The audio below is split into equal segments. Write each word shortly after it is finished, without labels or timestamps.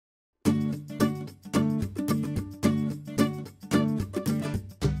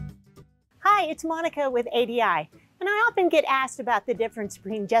Hi, it's Monica with ADI, and I often get asked about the difference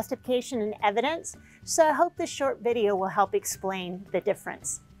between justification and evidence, so I hope this short video will help explain the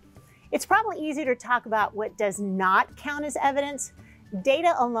difference. It's probably easier to talk about what does not count as evidence.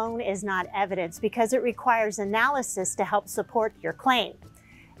 Data alone is not evidence because it requires analysis to help support your claim.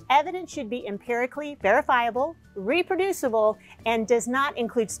 Evidence should be empirically verifiable, reproducible, and does not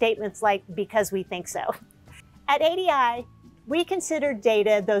include statements like, because we think so. At ADI, we consider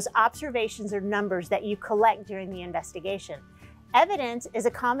data those observations or numbers that you collect during the investigation. Evidence is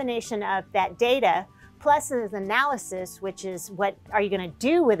a combination of that data plus an analysis, which is what are you going to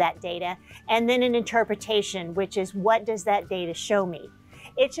do with that data, and then an interpretation, which is what does that data show me.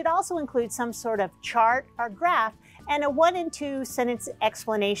 It should also include some sort of chart or graph and a 1 and 2 sentence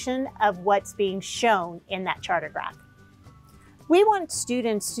explanation of what's being shown in that chart or graph. We want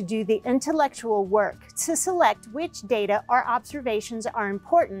students to do the intellectual work to select which data or observations are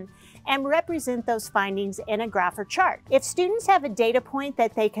important and represent those findings in a graph or chart. If students have a data point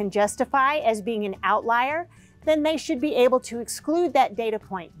that they can justify as being an outlier, then they should be able to exclude that data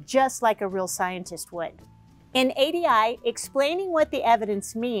point, just like a real scientist would. In ADI, explaining what the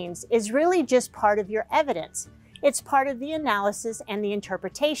evidence means is really just part of your evidence. It's part of the analysis and the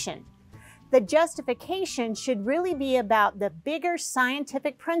interpretation. The justification should really be about the bigger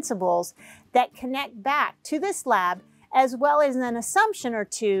scientific principles that connect back to this lab, as well as an assumption or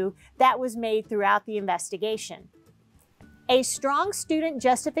two that was made throughout the investigation. A strong student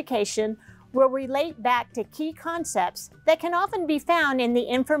justification will relate back to key concepts that can often be found in the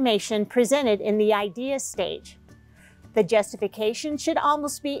information presented in the idea stage. The justification should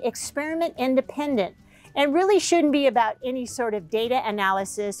almost be experiment independent and really shouldn't be about any sort of data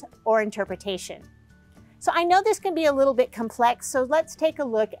analysis or interpretation. So I know this can be a little bit complex, so let's take a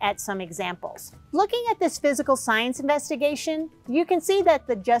look at some examples. Looking at this physical science investigation, you can see that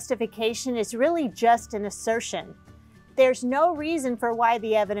the justification is really just an assertion. There's no reason for why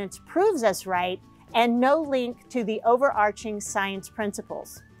the evidence proves us right and no link to the overarching science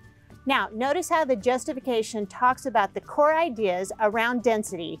principles. Now, notice how the justification talks about the core ideas around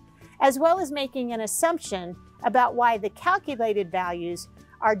density, as well as making an assumption about why the calculated values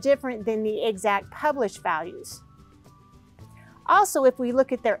are different than the exact published values. Also, if we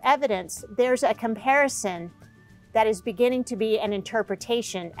look at their evidence, there's a comparison that is beginning to be an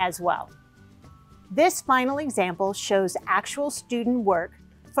interpretation as well. This final example shows actual student work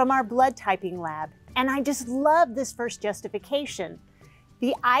from our blood typing lab, and I just love this first justification.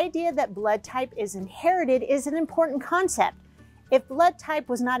 The idea that blood type is inherited is an important concept. If blood type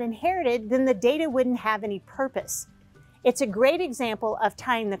was not inherited, then the data wouldn't have any purpose. It's a great example of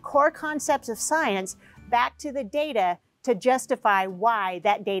tying the core concepts of science back to the data to justify why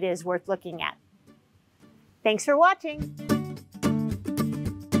that data is worth looking at. Thanks for watching.